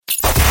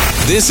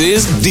This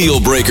is Deal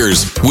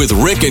Breakers with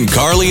Rick and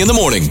Carly in the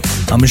morning.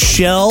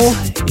 Michelle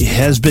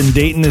has been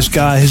dating this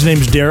guy. His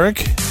name's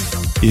Derek.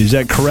 Is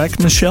that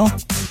correct, Michelle?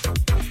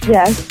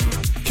 Yes.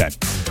 Okay.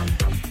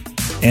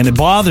 And it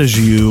bothers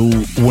you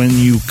when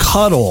you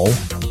cuddle,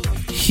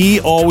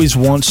 he always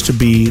wants to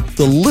be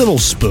the little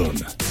spoon.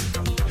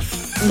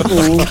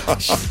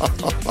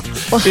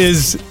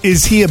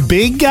 Is he a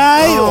big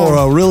guy or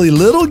a really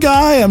little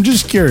guy? I'm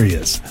just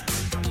curious.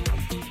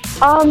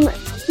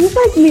 He's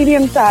like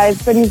medium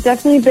sized, but he's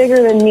definitely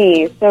bigger than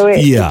me. So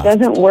it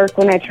doesn't work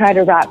when I try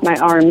to wrap my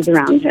arms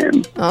around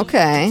him.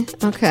 Okay.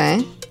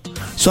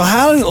 So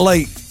how,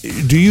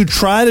 do you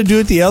try to do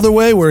it the other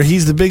way where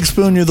he's the big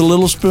spoon, you're the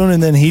little spoon,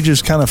 and then he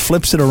just kind of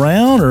flips it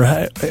around? Or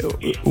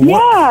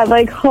Yeah,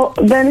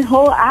 then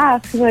he'll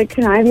ask,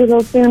 can I be the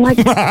little spoon? I'm like,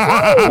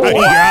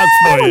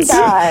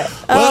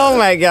 oh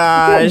my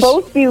gosh.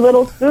 We'll both be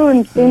little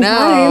spoons sometime.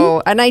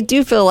 No, and I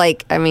do feel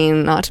like,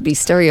 not to be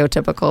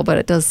stereotypical, but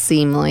it does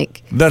seem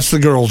like... That's the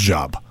girl's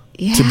job.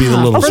 Yeah. To be the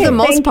little For the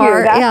most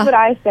part, That's what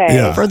I say.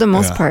 Yeah. For the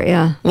most part,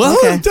 yeah. Well,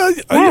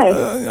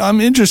 okay.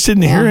 I'm interested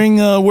in hearing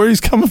where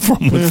he's coming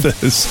from with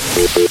this.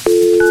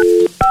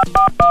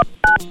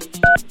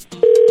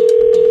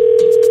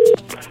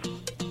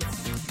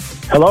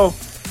 Hello?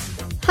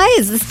 Hi,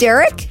 is this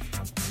Derek?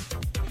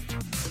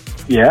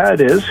 Yeah,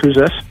 it is. Who's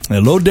this?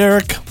 Hello,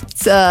 Derek.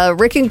 It's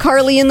Rick and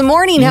Carly in the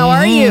morning. How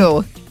are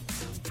you?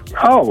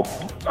 Oh,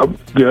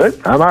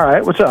 good. I'm all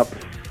right. What's up?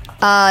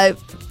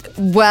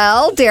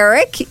 Well,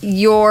 Derek,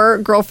 your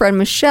girlfriend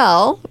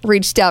Michelle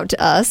reached out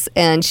to us,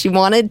 and she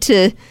wanted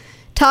to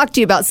talk to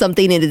you about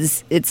something.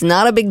 It's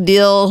not a big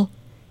deal.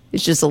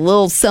 It's just a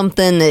little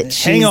something that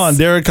she's... Hang on,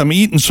 Derek. I'm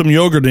eating some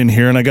yogurt in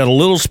here, and I got a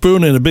little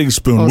spoon and a big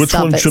spoon. Which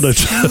one should I...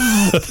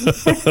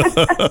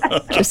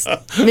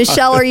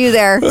 Michelle, are you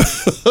there?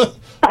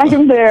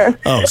 I'm there.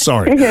 Oh,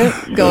 sorry.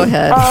 Go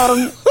ahead.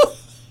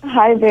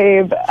 Hi,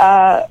 babe.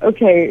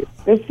 Okay,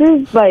 this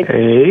is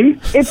Hey?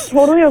 It's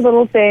totally a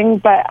little thing,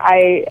 but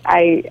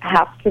I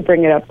have to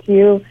bring it up to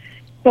you.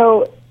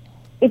 So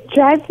it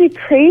drives me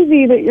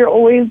crazy that you're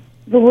always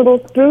the little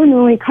spoon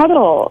when we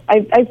cuddle.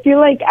 I feel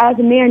like as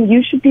a man,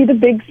 you should be the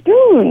big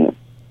spoon.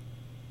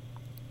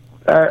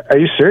 Are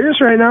you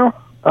serious right now?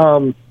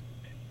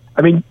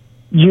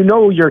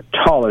 You're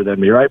taller than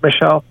me, right,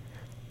 Michelle?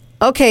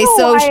 Okay, no,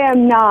 so... I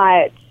am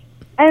not.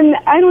 And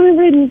I don't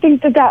even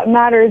think that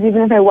matters,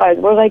 even if I was.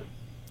 We're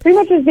pretty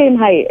much the same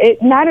height.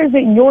 It matters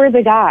that you're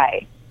the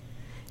guy.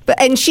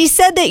 And she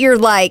said that you're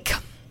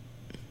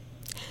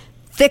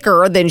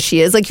thicker than she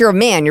is. You're a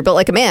man. You're built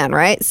like a man,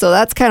 right? So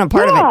that's kind of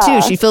part of it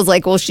too. She feels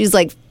she's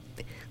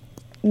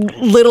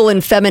little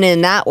and feminine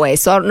in that way.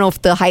 So I don't know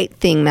if the height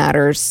thing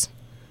matters.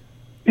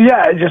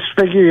 Yeah, I just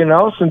figure,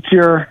 since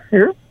you're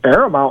a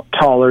fair amount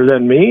taller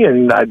than me,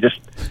 and I just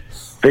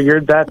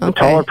figured that the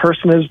taller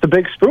person is the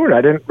big spoon.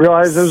 I didn't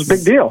realize it was a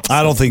big deal.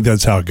 I don't think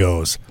that's how it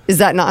goes. Is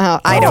that not how?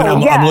 I don't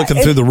know. I'm looking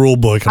through the rule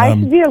book. I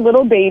should be a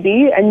little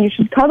baby, and you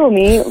should cuddle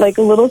me like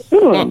a little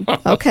spoon.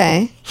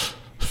 Okay.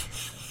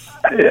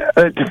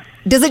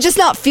 Does it just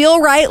not feel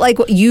right?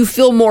 You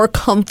feel more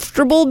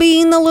comfortable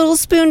being the little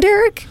spoon,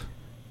 Derek?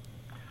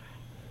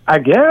 I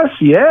guess,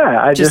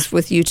 yeah. Just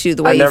with you two,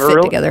 the way you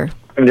fit together.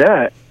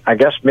 Yeah, I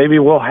guess maybe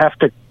we'll have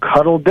to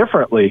cuddle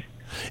differently.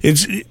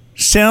 It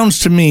sounds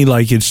to me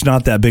like it's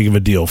not that big of a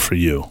deal for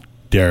you,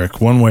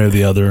 Derek, one way or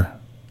the other.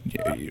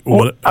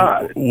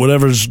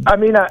 Whatever's...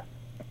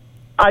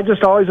 I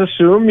just always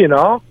assume,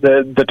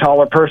 the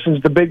taller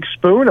person's the big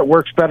spoon. It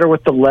works better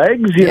with the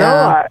legs, you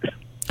know.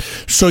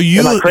 So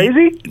you... Am I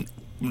crazy?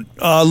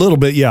 A little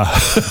bit, yeah.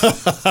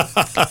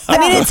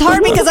 It's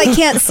hard because I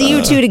can't see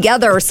you two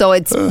together, so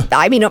it's...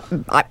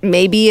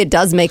 maybe it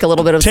does make a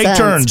little bit of sense. Take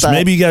turns.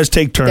 Maybe you guys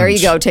take turns. There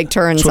you go, take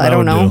turns. I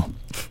don't know.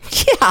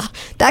 Yeah,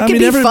 that could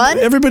be fun.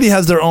 Everybody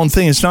has their own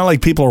thing. It's not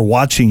like people are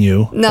watching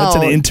you. No. That's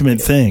an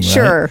intimate thing,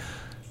 Sure.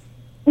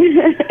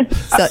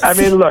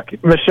 Right?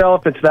 Look, Michelle,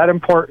 if it's that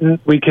important,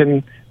 we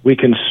can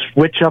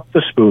switch up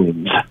the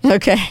spoons.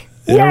 Okay.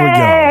 There we go.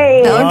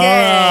 Okay. All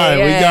right,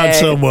 we got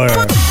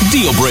somewhere.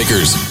 Deal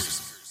Breakers